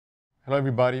Hello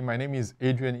everybody, my name is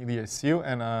Adrian Iliasiu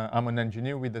and I'm an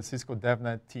engineer with the Cisco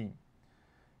DevNet team.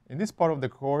 In this part of the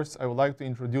course, I would like to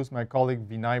introduce my colleague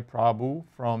Vinay Prabhu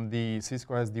from the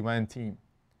Cisco SD-WAN team.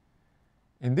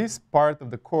 In this part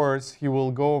of the course, he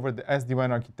will go over the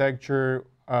SD-WAN architecture,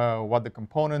 what the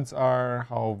components are,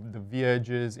 how the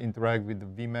vEdges interact with the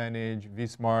vManage,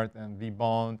 vSmart, and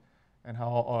vBond, and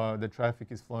how the traffic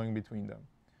is flowing between them.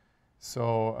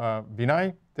 So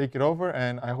Vinay, take it over,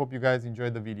 and I hope you guys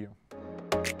enjoyed the video.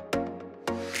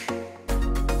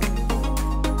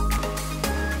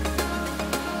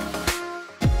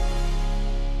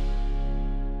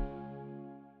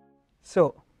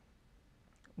 So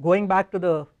going back to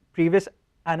the previous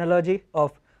analogy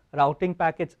of routing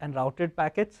packets and routed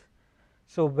packets,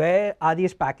 so where are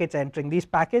these packets entering? These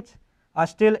packets are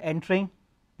still entering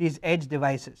these edge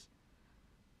devices.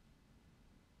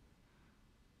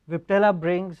 Viptela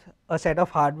brings a set of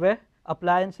hardware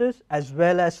appliances as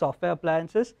well as software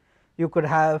appliances. You could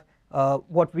have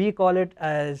what we call it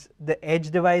as the edge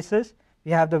devices.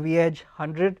 We have the vEdge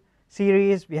 100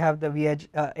 series, we have the vEdge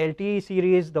LTE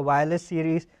series, the wireless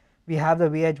series, we have the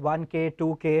vEdge 1K,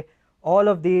 2K. All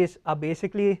of these are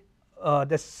basically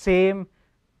the same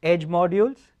edge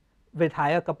modules with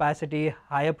higher capacity,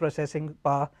 higher processing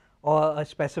power, or a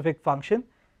specific function.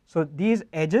 So these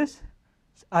edges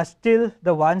are still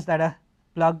the ones that are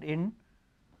plugged in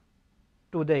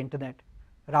to the internet.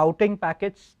 Routing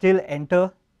packets still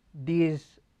enter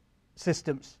these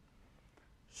systems.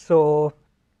 So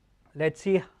let's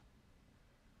see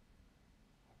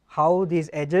how these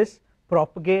edges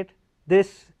propagate the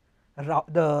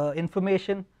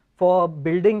information for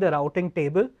building the routing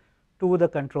table to the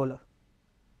controller.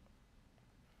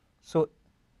 So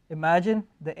imagine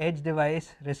the edge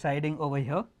device residing over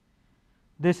here.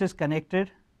 This is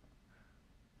connected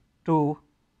to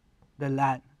the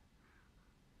LAN.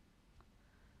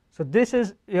 So this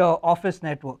is your office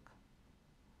network.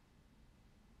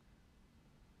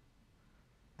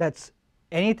 That's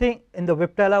anything in the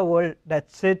Viptela world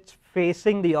that sits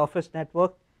facing the office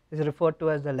network is referred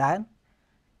to as the LAN.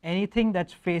 Anything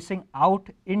that's facing out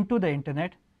into the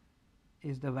internet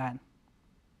is the WAN.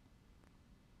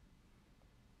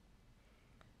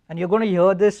 And you're going to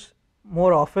hear this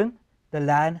more often, the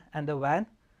LAN and the WAN.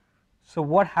 So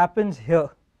what happens here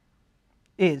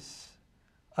is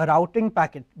a routing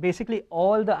packet, basically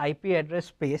all the IP address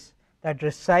space that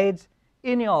resides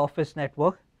in your office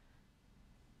network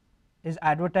is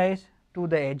advertised to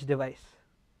the edge device.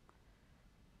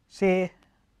 Say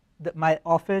my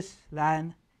office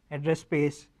LAN address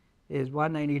space is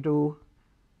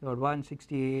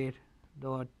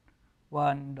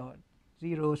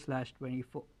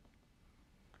 192.168.1.0/24.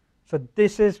 So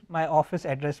this is my office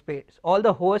address space. All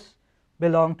the hosts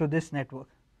belong to this network.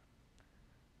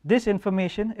 This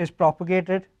information is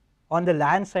propagated on the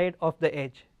LAN side of the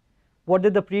edge. What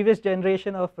did the previous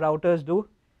generation of routers do?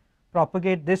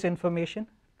 Propagate this information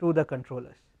to the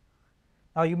controllers.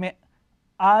 Now you may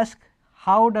ask,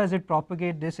 how does it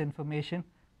propagate this information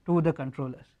to the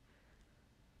controllers?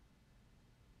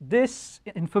 This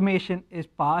information is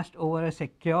passed over a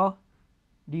secure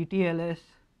DTLS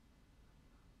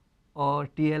or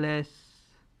TLS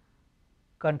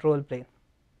control plane.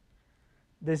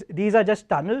 These are just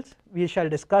tunnels. We shall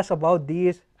discuss about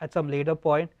these at some later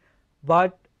point,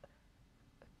 but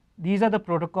these are the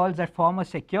protocols that form a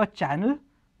secure channel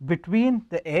between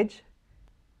the edge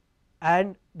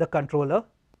and the controller.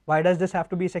 Why does this have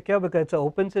to be secure? Because it's an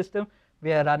open system.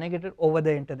 We are running it over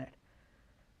the internet.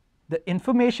 The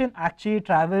information actually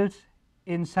travels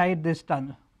inside this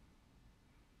tunnel.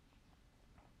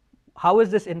 How is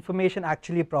this information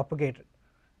actually propagated?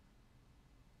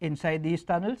 Inside these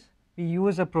tunnels, we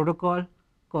use a protocol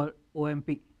called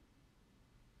OMP.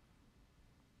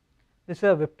 This is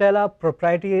a Viptela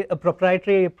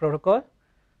proprietary protocol.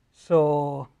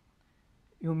 So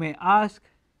you may ask,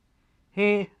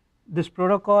 hey, this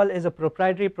protocol is a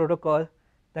proprietary protocol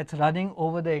that's running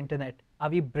over the internet. Are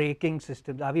we breaking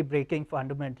systems? Are we breaking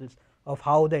fundamentals of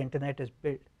how the internet is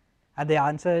built? And the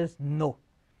answer is no.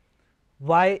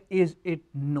 Why is it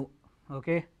no?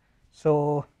 Okay,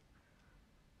 so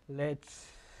let's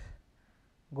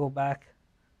go back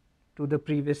to the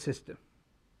previous system.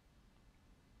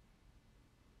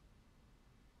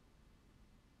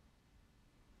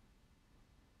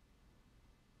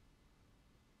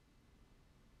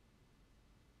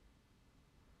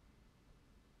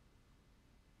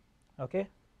 Okay.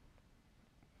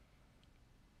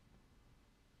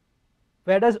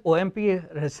 Where does OMP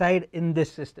reside in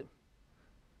this system?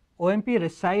 OMP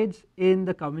resides in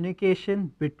the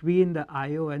communication between the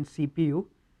I/O and CPU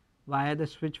via the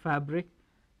switch fabric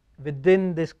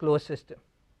within this closed system.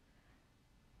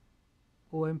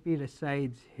 OMP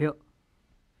resides here.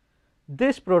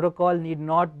 This protocol need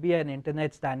not be an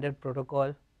internet standard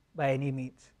protocol by any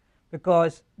means,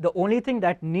 because the only thing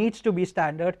that needs to be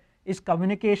standard is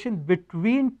communication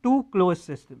between two closed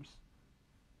systems.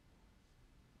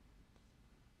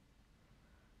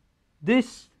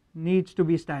 This needs to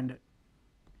be standard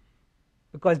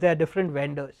because they are different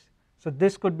vendors. So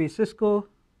this could be Cisco,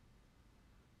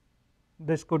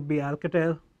 this could be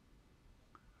Alcatel.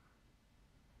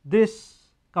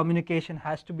 This communication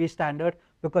has to be standard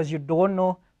because you don't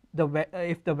know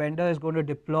if the vendor is going to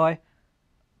deploy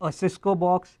a Cisco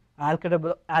box,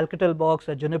 Alcatel box,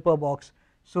 a Juniper box.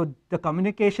 So the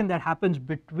communication that happens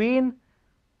between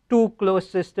two closed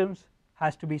systems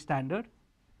has to be standard.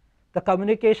 The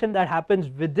communication that happens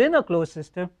within a closed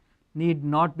system need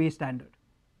not be standard.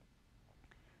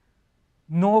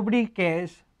 Nobody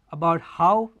cares about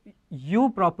how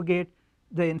you propagate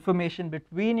the information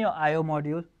between your I/O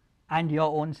module and your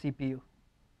own CPU.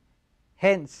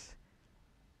 Hence,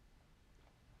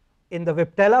 in the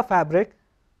Viptela fabric,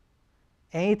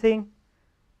 any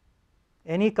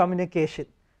communication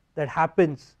that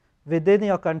happens within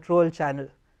your control channel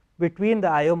between the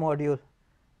I/O module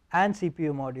and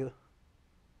CPU module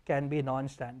can be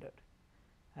non-standard,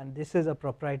 and this is a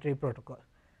proprietary protocol.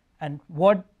 And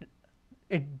what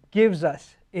it gives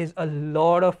us is a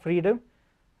lot of freedom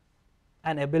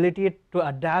and ability to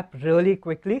adapt really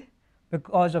quickly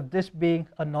because of this being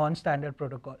a non-standard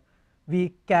protocol.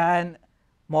 We can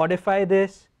modify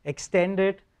this, extend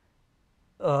it,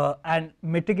 and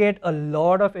mitigate a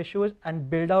lot of issues and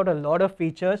build out a lot of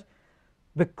features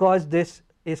because this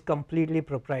is completely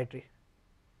proprietary.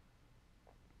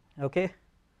 Okay,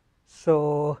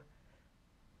 so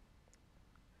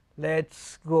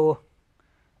let's go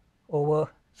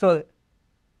over. So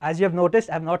as you have noticed,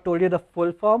 I have not told you the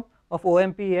full form of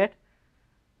OMP yet.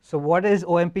 So what is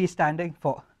OMP standing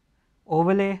for?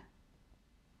 Overlay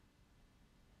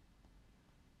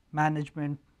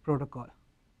Management Protocol.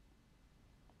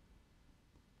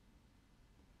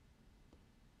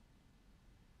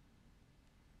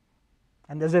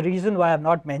 And there's a reason why I have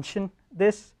not mentioned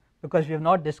this, because we have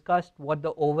not discussed what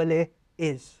the overlay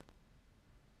is.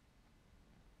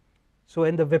 So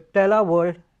in the Viptela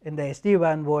world, in the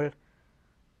SD-WAN world,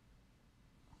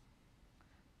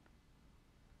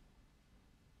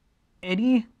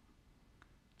 any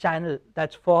channel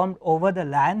that's formed over the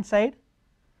LAN side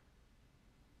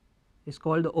is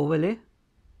called the overlay.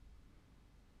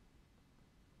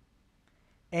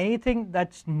 Anything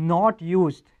that's not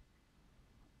used,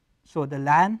 so the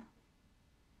LAN,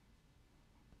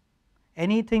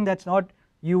 anything that's not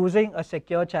using a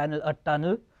secure channel, a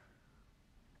tunnel,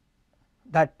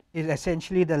 that is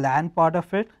essentially the LAN part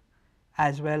of it,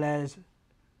 as well as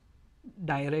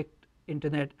direct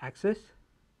internet access.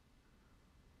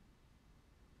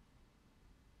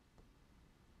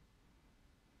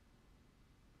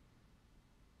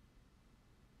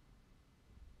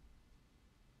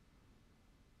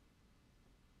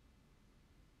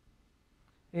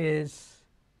 Is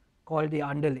called the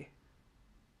underlay.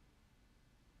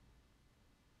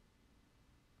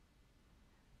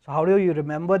 So how do you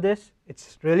remember this?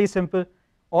 It's really simple.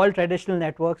 All traditional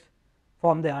networks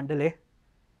form the underlay.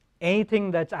 Anything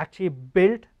that's actually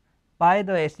built by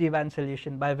the SD-WAN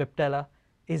solution, by Viptela,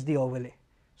 is the overlay.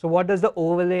 So what does the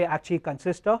overlay actually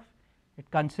consist of? It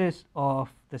consists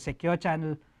of the secure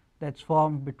channel that's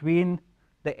formed between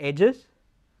the edges,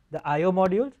 the I/O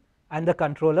modules, and the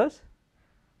controllers,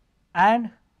 and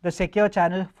the secure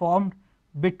channel formed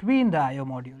between the I/O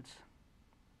modules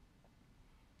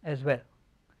as well.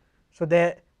 So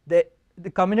the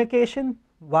communication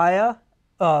via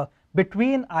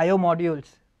between I/O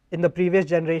modules in the previous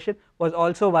generation was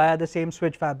also via the same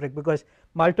switch fabric, because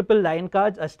multiple line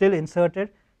cards are still inserted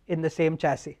in the same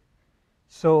chassis.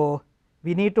 So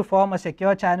we need to form a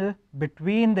secure channel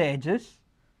between the edges,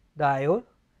 the I/O,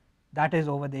 that is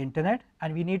over the internet,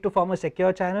 and we need to form a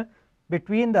secure channel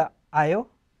between the I/O,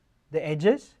 the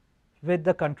edges, with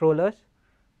the controllers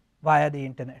via the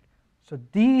internet. So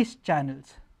these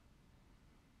channels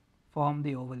form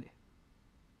the overlay.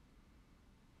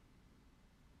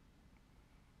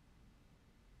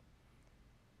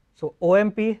 So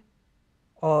OMP,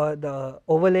 or the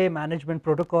Overlay Management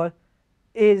Protocol,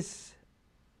 is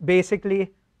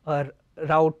basically a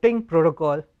routing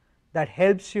protocol that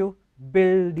helps you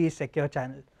build these secure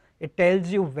channels. It tells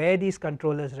you where these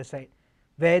controllers reside,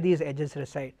 where these edges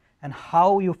reside, and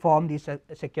how you form these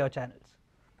secure channels.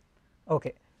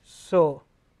 Okay, so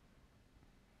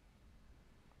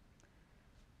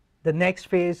the next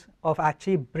phase of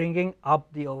actually bringing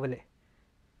up the overlay.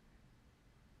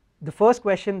 The first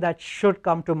question that should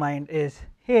come to mind is,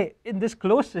 hey, in this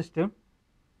closed system,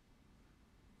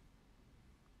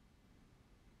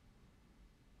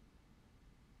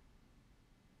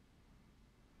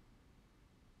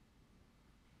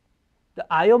 the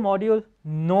I/O module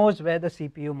knows where the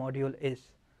CPU module is.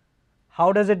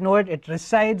 How does it know it? It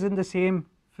resides in the same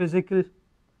physical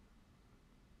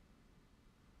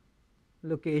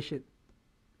location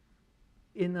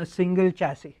in a single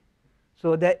chassis.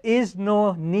 So there is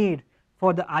no need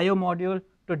for the I/O module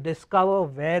to discover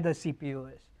where the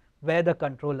CPU is, where the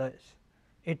controller is.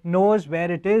 It knows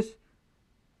where it is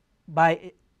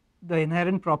by the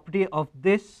inherent property of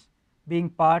this being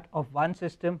part of one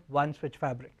system, one switch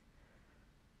fabric.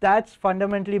 That's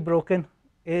fundamentally broken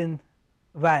in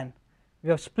WAN. We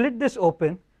have split this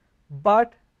open,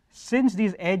 but since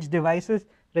these edge devices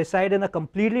reside in a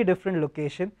completely different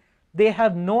location, they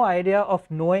have no idea of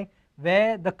knowing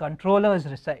where the controllers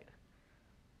reside.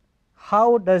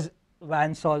 How does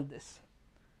WAN solve this?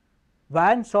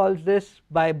 WAN solves this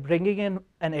by bringing in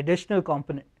an additional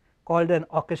component called an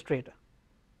orchestrator.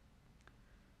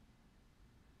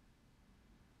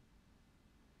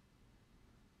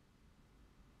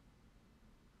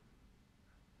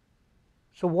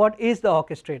 So what is the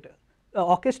orchestrator? The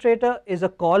orchestrator is a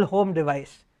call home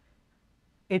device.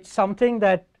 It's something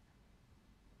that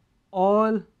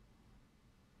all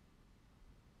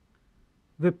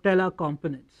Viptela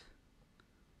components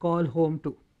call home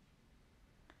to.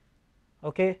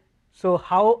 Okay, so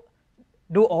how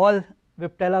do all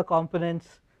Viptela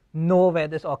components know where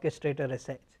this orchestrator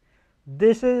resides?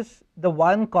 This is the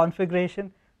one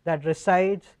configuration that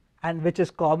resides and which is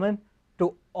common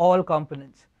to all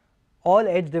components. All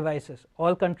edge devices,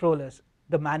 all controllers,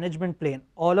 the management plane,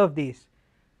 all of these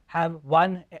have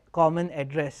one common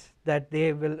address that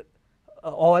they will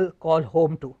all call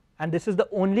home to, and this is the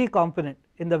only component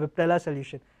in the Viptela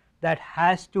solution that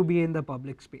has to be in the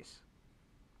public space,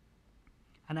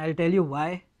 and I'll tell you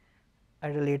why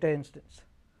at a later instance.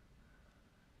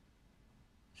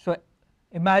 So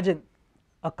imagine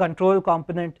a control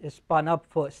component is spun up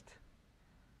first.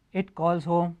 It calls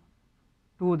home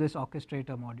to this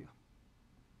orchestrator module.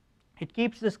 It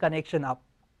keeps this connection up.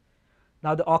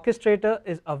 Now the orchestrator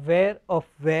is aware of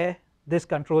where this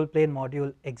control plane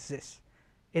module exists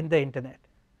in the internet.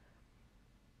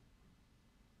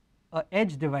 An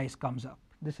edge device comes up.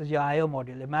 This is your I/O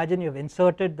module. Imagine you've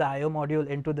inserted the I/O module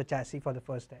into the chassis for the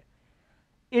first time.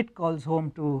 It calls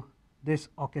home to this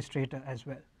orchestrator as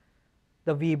well,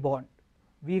 the V bond.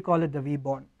 We call it the V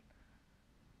bond.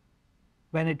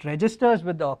 When it registers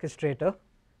with the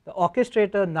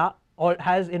orchestrator now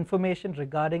has information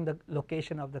regarding the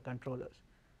location of the controllers.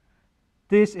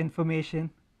 This information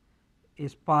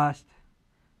is passed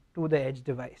to the edge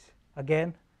device,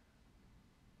 again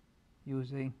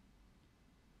using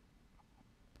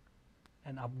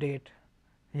an update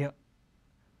here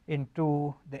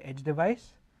into the edge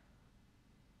device.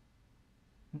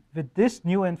 With this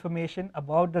new information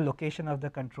about the location of the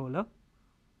controller,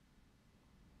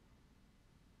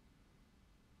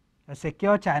 a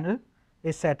secure channel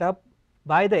is set up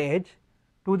by the edge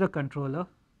to the controller,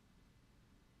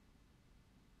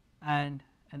 and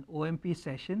an OMP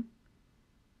session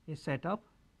is set up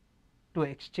to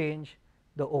exchange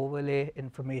the overlay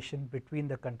information between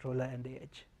the controller and the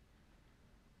edge.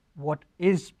 What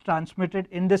is transmitted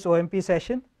in this OMP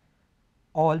session?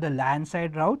 All the LAN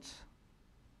side routes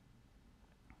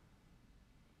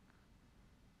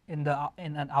in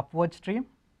an upward stream,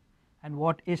 and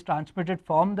what is transmitted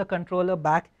from the controller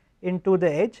back into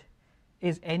the edge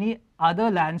is any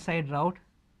other LAN side route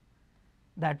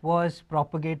that was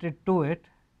propagated to it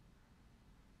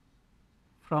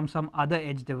from some other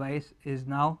edge device is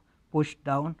now pushed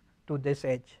down to this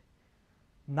edge.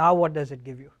 Now what does it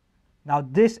give you? Now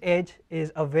this edge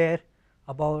is aware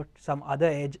about some other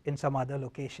edge in some other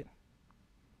location.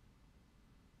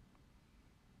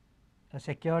 A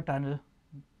secure tunnel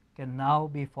can now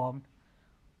be formed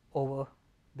over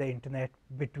the internet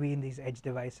between these edge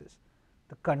devices.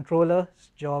 The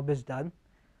controller's job is done.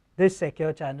 This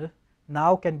secure channel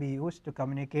now can be used to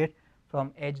communicate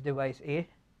from edge device A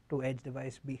to edge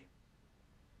device B.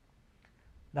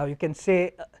 Now you can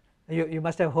say, you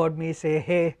must have heard me say,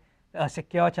 hey, a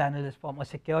secure channel is formed, a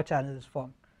secure channel is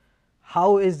formed.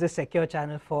 How is this secure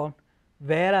channel formed?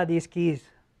 Where are these keys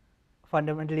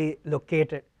fundamentally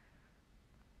located?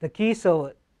 The key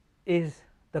server is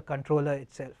the controller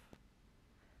itself.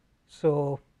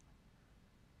 So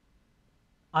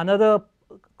another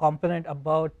component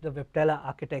about the Viptela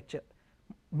architecture,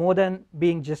 more than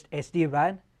being just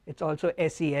SD-WAN, it's also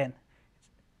SEN,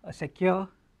 a secure,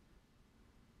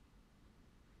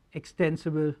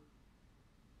 extensible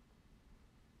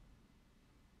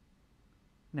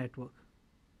network.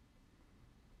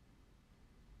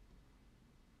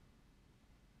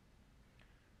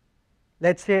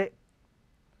 Let's say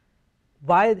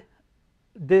why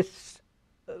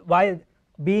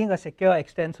being a secure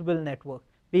extensible network,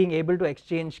 being able to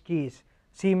exchange keys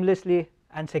seamlessly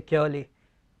and securely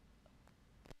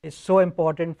is so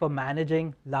important for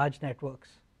managing large networks.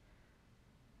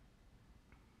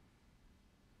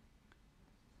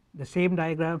 The same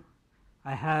diagram,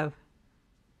 I have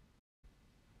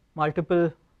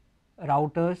multiple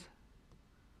routers.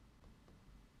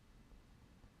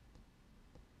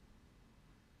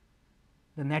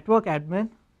 The network admin,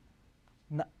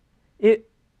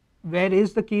 where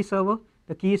is the key server?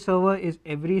 The key server is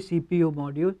every CPU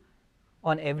module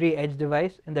on every edge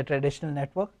device in the traditional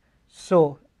network.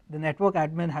 So the network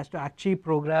admin has to actually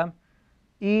program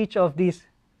each of these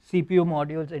CPU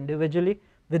modules individually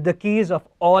with the keys of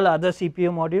all other CPU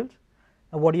modules.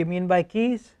 Now what do you mean by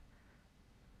keys?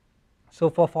 So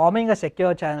for forming a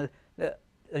secure channel,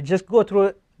 just go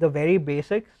through the very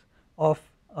basics of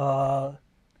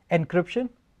encryption.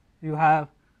 You have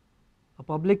a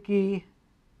public key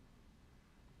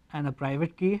and a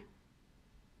private key.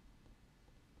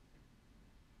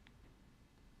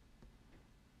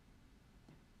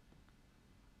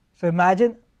 So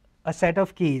imagine a set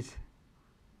of keys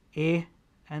A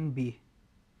and B.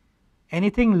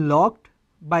 Anything locked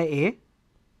by A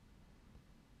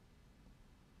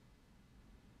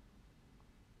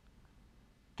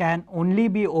can only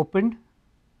be opened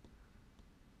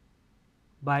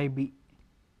by B.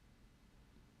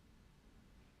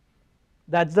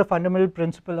 That's the fundamental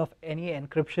principle of any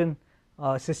encryption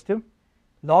system.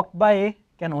 Locked by A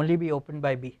can only be opened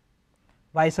by B.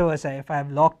 Vice versa, if I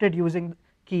have locked it using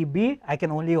key B, I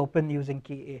can only open using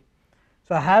key A.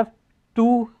 So I have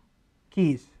two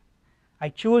keys. I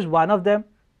choose one of them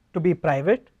to be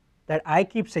private, that I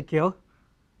keep secure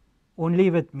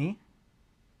only with me,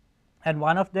 and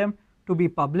one of them to be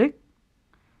public,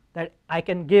 that I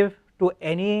can give to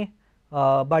any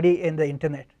buddy in the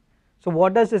internet. So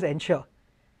what does this ensure?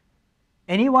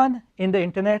 Anyone in the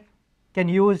internet can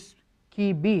use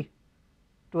key B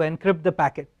to encrypt the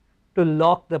packet, to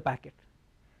lock the packet.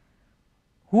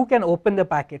 Who can open the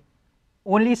packet?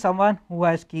 Only someone who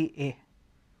has key A.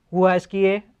 Who has key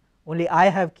A? Only I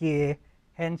have key A,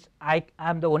 hence I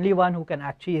am the only one who can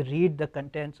actually read the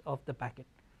contents of the packet.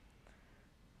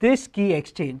 This key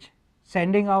exchange,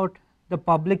 sending out the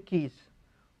public keys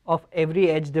of every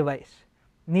edge device,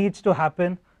 needs to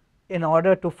happen in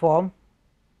order to form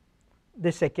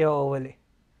this secure overlay.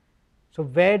 So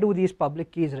where do these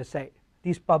public keys reside?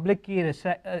 These public keys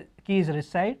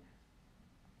reside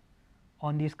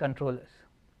on these controllers.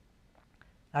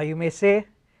 Now you may say,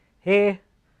 hey,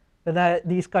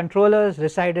 these controllers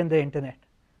reside in the internet.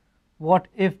 What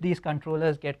if these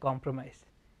controllers get compromised?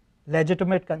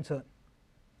 Legitimate concern.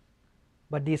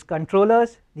 But these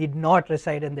controllers need not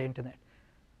reside in the internet.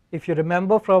 If you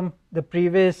remember from the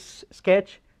previous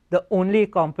sketch, the only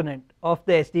component of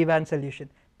the SD-WAN solution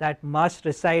that must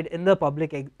reside in the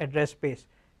public address space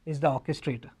is the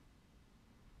orchestrator.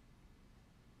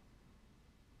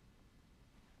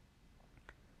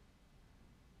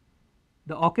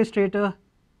 The orchestrator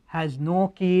has no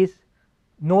keys,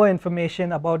 no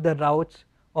information about the routes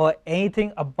or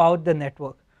anything about the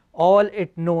network. All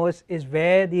it knows is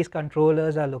where these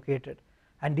controllers are located,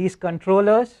 and these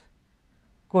controllers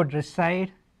could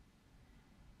reside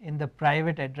in the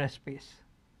private address space.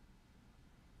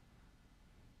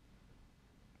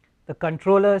 The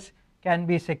controllers can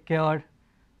be secured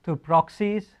through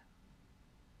proxies,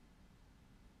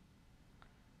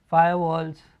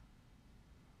 firewalls,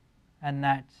 and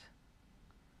NATs.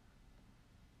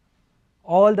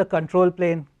 All the control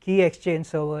plane key exchange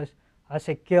servers are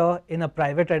secure in a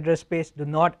private address space, do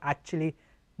not actually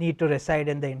need to reside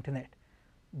in the internet.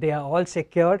 They are all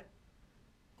secured.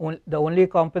 The only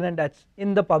component that's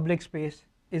in the public space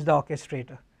is the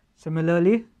orchestrator.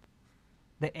 Similarly,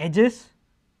 the edges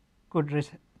could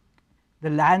the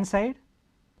LAN side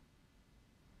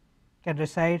can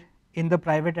reside in the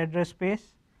private address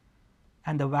space,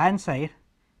 and the WAN side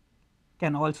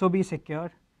can also be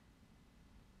secured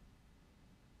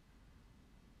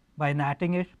by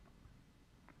NATing it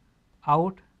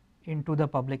out into the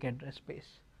public address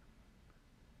space.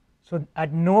 So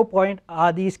at no point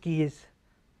are these keys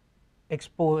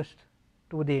exposed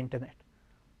to the internet.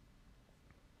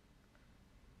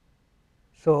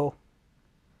 So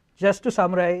just to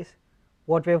summarize,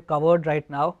 what we have covered right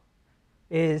now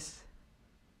is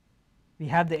we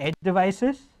have the edge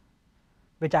devices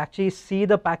which actually see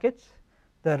the packets,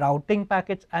 the routing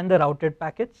packets and the routed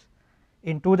packets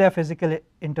into their physical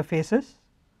interfaces.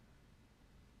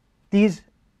 These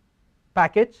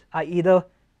packets are either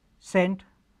sent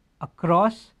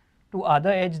across to other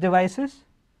edge devices,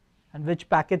 and which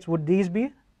packets would these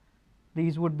be?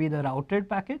 These would be the routed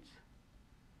packets,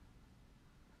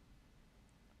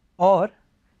 or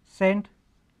sent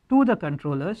to the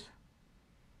controllers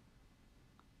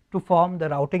to form the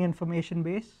routing information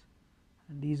base,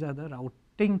 and these are the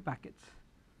routing packets.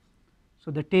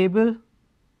 So the table,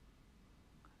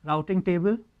 routing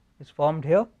table, is formed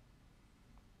here,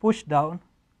 pushed down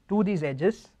to these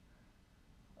edges,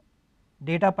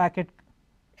 data packet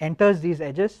enters these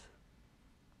edges,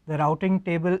 the routing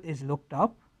table is looked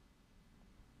up,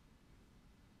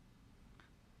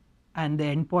 and the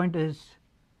endpoint is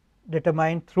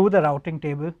determined through the routing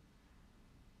table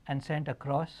and sent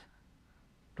across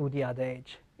to the other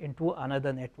edge into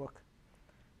another network.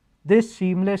 This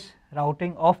seamless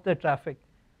routing of the traffic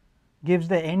gives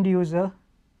the end user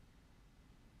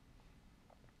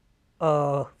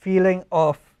a feeling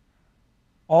of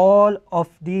all of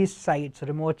these sites,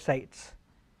 remote sites,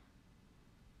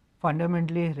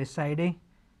 fundamentally residing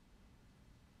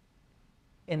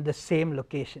in the same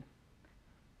location,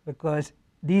 because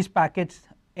these packets,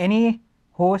 any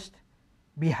host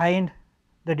behind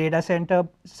the data center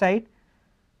site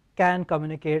can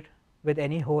communicate with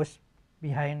any host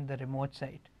behind the remote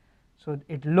site. So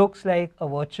it looks like a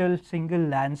virtual single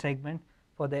LAN segment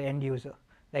for the end user,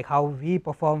 like how we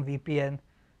perform VPN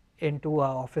into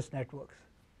our office networks.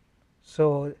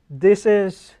 So this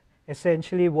is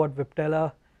essentially what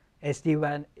Viptela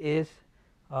SD-WAN is.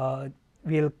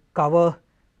 We'll cover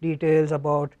details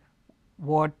about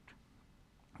what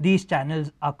these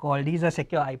channels are called. These are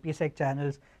secure IPsec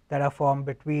channels that are formed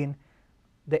between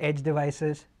the edge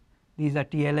devices. These are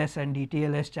TLS and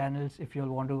DTLS channels. If you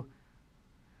want to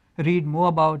read more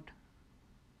about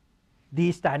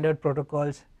these standard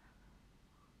protocols,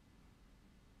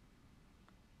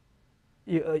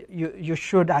 you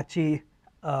should actually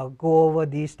go over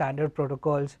these standard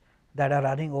protocols that are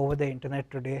running over the internet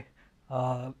today,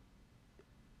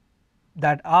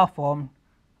 that are formed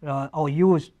or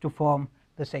used to form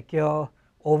the secure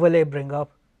overlay bring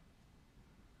up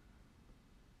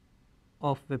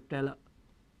of Viptela.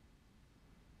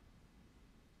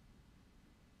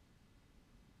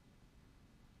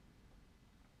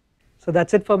 So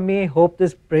that's it from me. Hope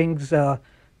this brings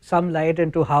some light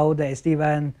into how the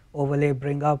SD-WAN overlay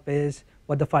bring up is,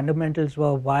 what the fundamentals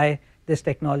were, why this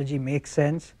technology makes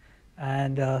sense,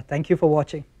 and thank you for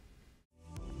watching.